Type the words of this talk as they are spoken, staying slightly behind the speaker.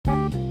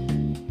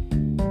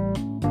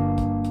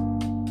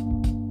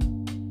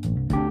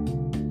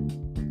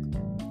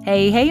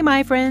Hey,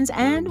 my friends,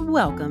 and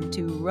welcome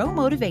to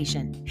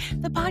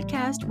RhoMotivation, the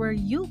podcast where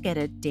you'll get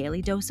a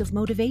daily dose of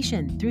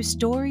motivation through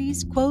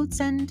stories, quotes,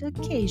 and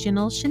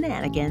occasional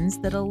shenanigans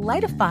that'll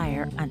light a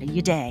fire under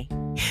your day.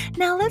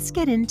 Now let's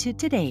get into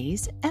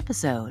today's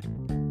episode.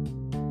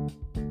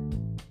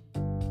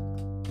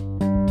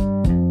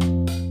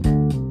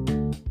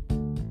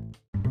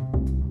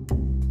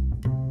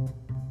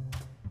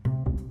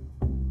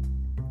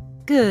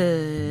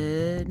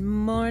 Good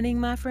morning,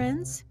 my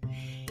friends.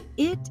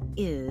 It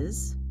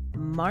is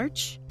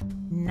March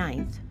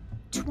 9th,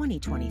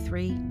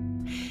 2023,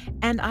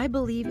 and I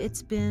believe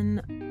it's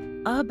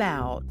been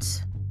about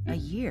a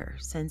year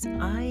since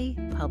I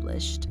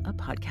published a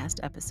podcast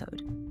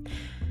episode.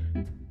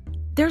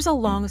 There's a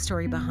long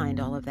story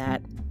behind all of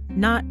that.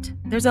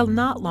 There's a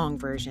not long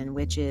version,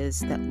 which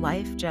is that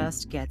life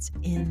just gets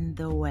in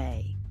the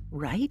way,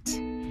 right?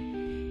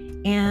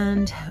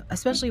 And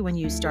especially when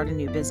you start a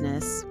new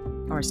business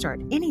or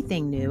start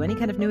anything new, any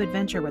kind of new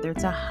adventure, whether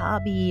it's a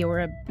hobby or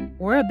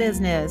a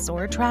business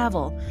or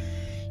travel,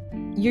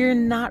 you're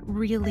not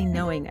really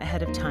knowing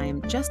ahead of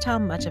time just how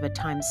much of a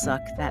time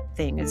suck that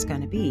thing is going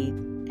to be.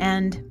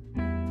 And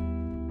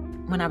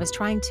when I was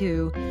trying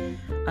to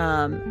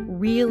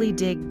really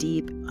dig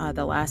deep,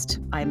 the last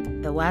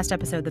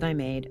episode that I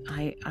made,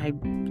 I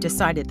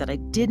decided that I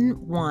didn't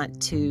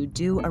want to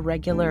do a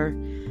regular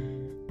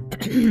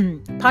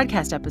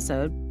podcast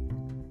episode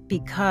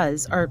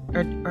or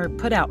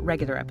put out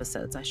regular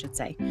episodes, I should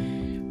say,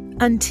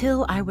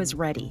 until I was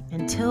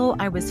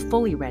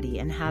fully ready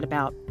and had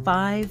about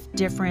 5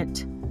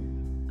 different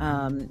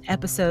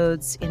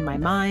episodes in my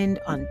mind,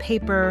 on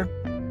paper,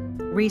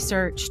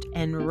 researched,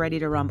 and ready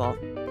to rumble.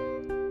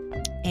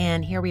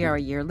 And here we are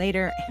a year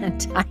later,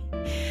 and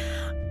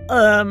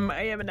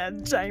I haven't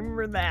had time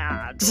for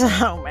that.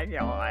 Oh my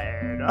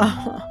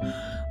God.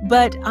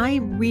 But I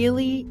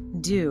really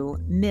do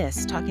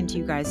miss talking to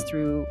you guys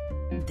through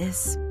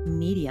this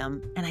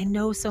medium. And I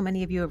know so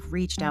many of you have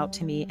reached out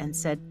to me and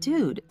said,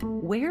 dude,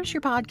 where's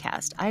your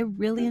podcast? I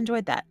really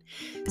enjoyed that.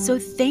 So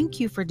thank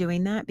you for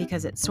doing that,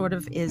 because it sort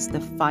of is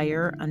the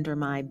fire under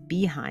my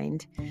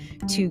behind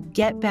to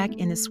get back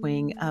in the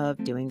swing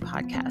of doing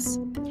podcasts.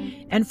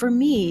 And for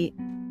me,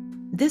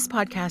 this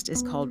podcast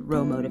is called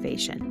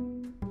RhoMotivation.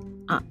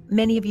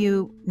 Many of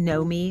you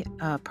know me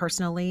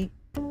personally,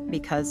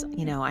 because,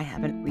 I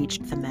haven't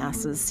reached the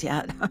masses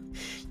yet.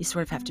 You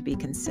sort of have to be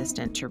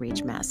consistent to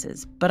reach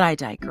masses, but I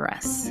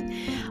digress.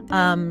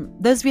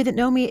 Those of you that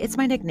know me, it's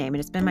my nickname, and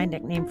it's been my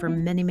nickname for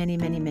many, many,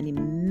 many, many,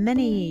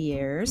 many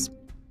years.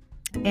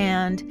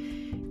 And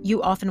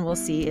you often will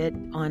see it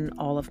on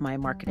all of my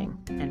marketing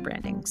and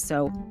branding.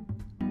 So,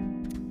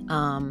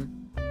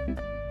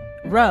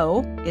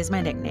 Ro is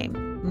my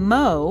nickname.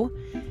 Mo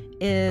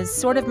is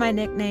sort of my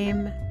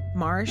nickname,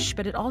 Marsh,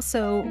 but it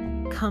also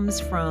comes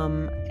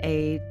from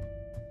a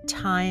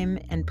time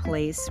and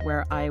place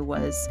where I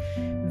was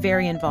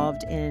very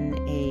involved in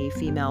a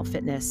female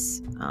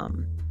fitness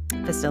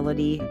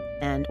facility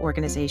and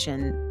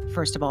organization,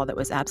 first of all, that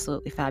was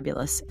absolutely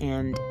fabulous,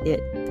 and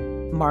it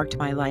marked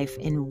my life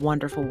in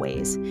wonderful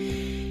ways.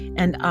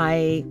 And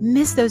I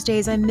miss those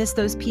days. I miss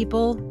those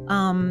people.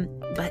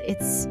 But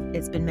it's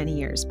been many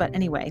years. But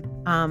anyway,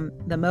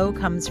 the Mo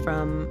comes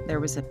from,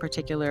 there was a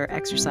particular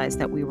exercise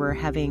that we were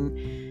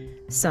having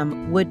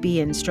some would-be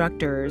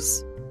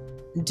instructors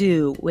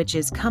do, which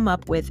is come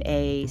up with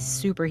a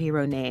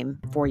superhero name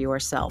for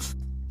yourself.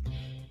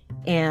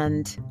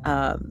 And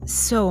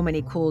so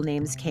many cool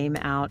names came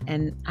out.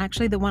 And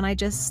actually the one I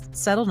just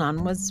settled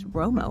on was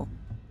Romo.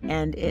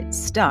 And it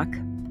stuck.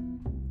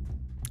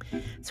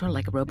 Sort of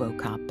like a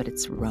RoboCop, but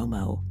it's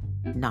Romo,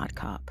 not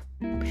cop.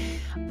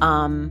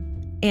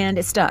 And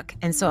it stuck.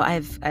 And so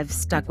I've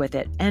stuck with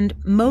it. And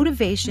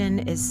motivation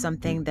is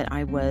something that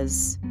I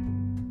was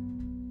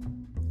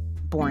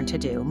born to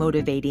do,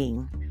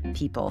 motivating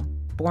people,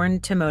 born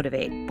to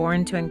motivate,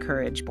 born to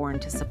encourage, born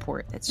to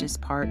support. It's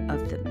just part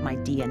of my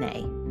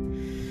DNA,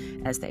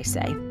 as they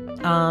say.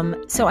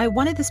 So I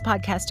wanted this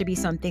podcast to be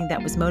something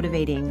that was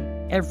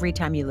motivating every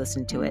time you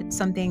listen to it,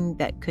 something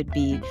that could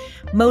be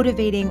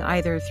motivating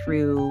either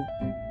through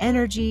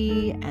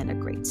energy and a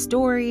great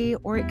story,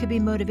 or it could be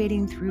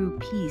motivating through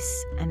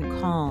peace and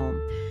calm.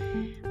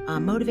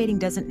 Motivating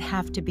doesn't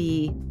have to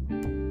be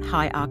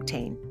high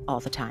octane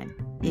all the time.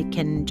 It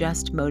can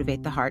just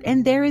motivate the heart.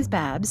 And there is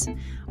Babs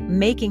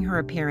making her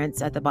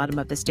appearance at the bottom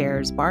of the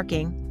stairs,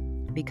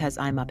 barking because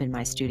I'm up in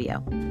my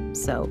studio.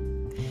 So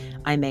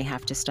I may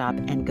have to stop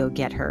and go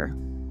get her,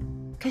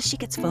 because she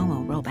gets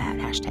FOMO real bad.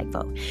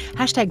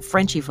 Hashtag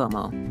Frenchie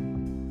FOMO.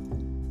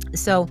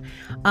 So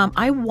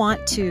I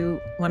want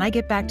to, when I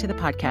get back to the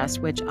podcast,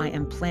 which I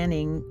am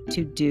planning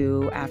to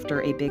do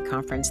after a big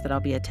conference that I'll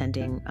be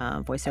attending,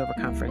 voiceover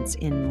conference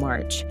in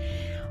March,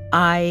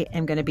 I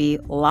am going to be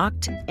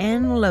locked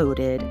and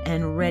loaded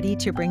and ready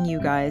to bring you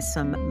guys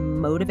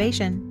some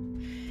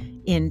motivation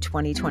in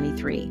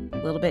 2023. A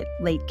little bit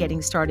late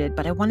getting started,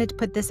 but I wanted to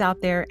put this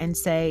out there and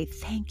say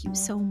thank you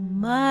so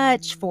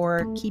much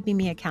for keeping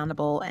me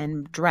accountable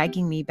and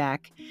dragging me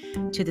back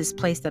to this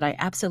place that I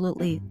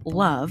absolutely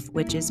love,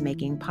 which is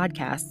making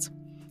podcasts.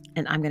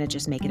 And I'm going to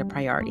just make it a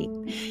priority.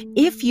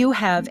 If you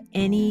have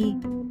any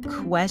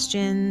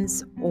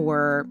questions,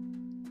 or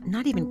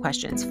not even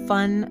questions,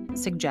 fun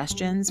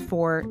suggestions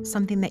for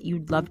something that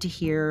you'd love to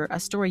hear, a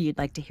story you'd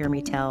like to hear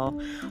me tell,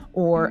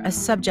 or a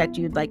subject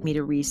you'd like me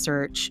to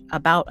research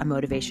about a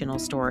motivational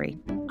story,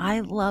 I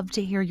love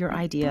to hear your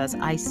ideas.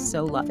 I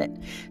so love it.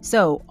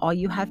 So all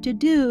you have to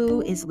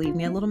do is leave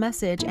me a little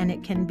message, and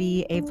it can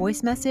be a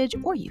voice message,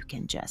 or you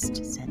can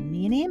just send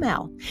me an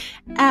email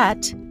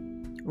at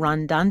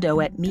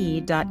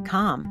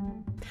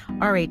rondondo@me.com,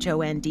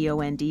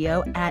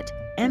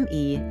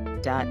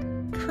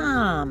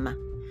 RHONDONDO@me.com.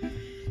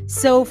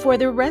 So for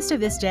the rest of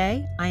this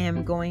day, I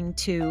am going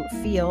to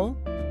feel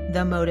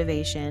the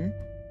motivation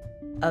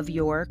of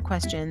your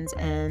questions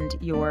and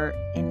your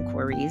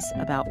inquiries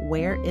about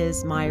where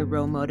is my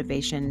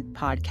RhoMotivation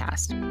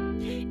podcast.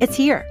 It's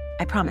here.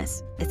 I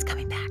promise. It's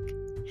coming back.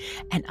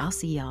 And I'll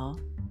see y'all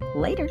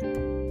later.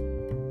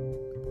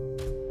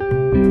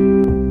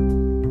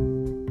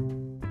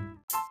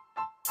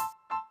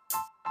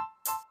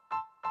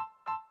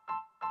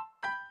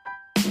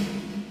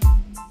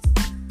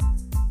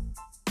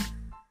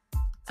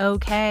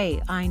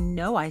 Okay, I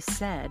know I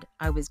said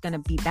I was going to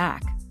be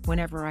back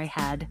whenever I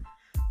had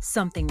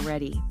something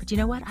ready. But you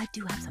know what? I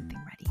do have something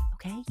ready,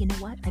 okay? You know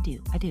what? I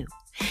do.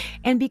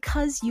 And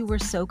because you were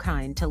so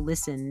kind to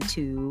listen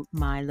to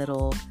my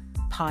little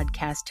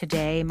podcast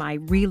today, my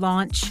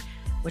relaunch,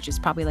 which is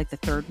probably like the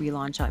third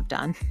relaunch I've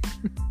done.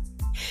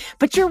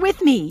 But you're with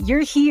me.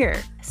 You're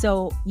here.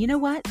 So you know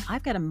what?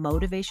 I've got a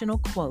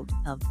motivational quote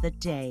of the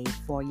day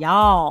for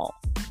y'all.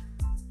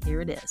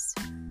 Here it is.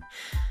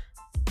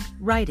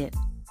 Write it.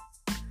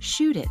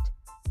 Shoot it,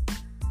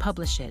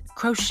 publish it,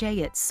 crochet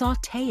it,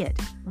 saute it,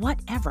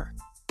 whatever.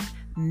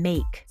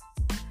 Make.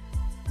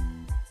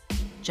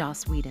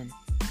 Joss Whedon.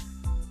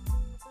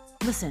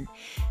 Listen,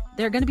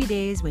 there are going to be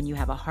days when you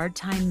have a hard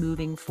time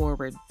moving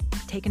forward,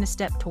 taking a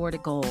step toward a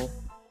goal.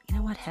 You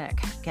know what?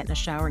 Heck, getting a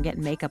shower and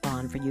getting makeup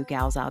on for you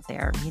gals out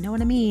there. You know what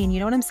I mean? You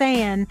know what I'm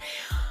saying?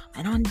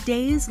 And on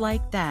days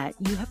like that,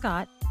 you have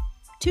got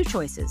two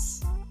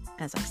choices,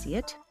 as I see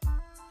it.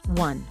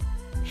 One,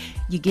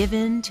 you give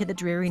in to the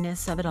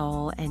dreariness of it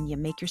all and you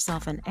make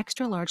yourself an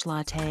extra large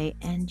latte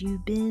and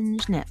you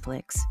binge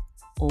Netflix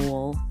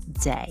all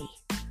day.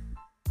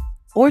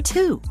 Or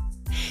two,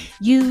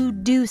 you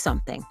do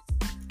something,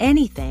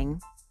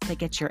 anything that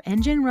gets your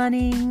engine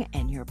running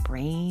and your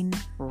brain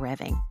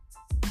revving.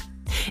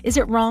 Is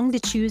it wrong to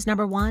choose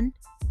number one?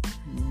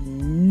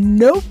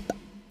 Nope.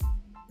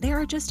 There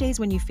are just days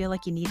when you feel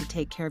like you need to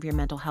take care of your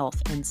mental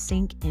health and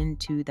sink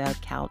into the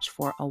couch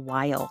for a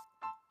while.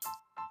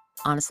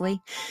 Honestly,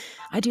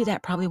 I do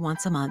that probably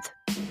once a month,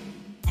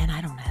 and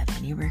I don't have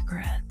any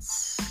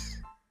regrets.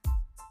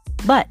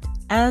 But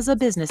as a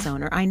business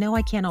owner, I know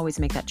I can't always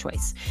make that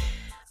choice.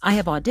 I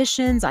have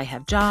auditions, I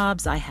have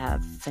jobs, I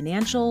have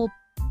financial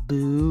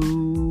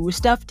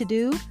stuff to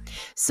do.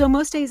 So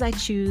most days I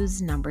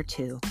choose number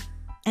two.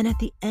 And at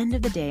the end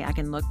of the day, I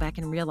can look back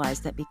and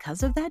realize that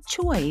because of that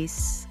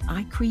choice,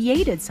 I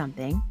created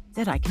something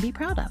that I can be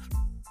proud of.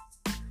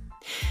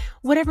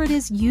 Whatever it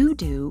is you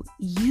do,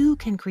 you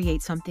can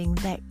create something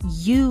that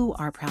you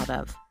are proud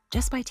of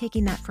just by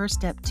taking that first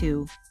step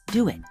to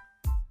do it,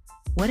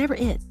 whatever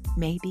it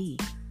may be.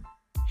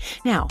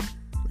 Now,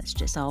 let's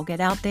just all get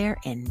out there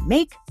and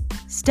make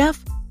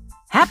stuff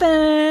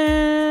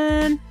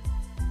happen.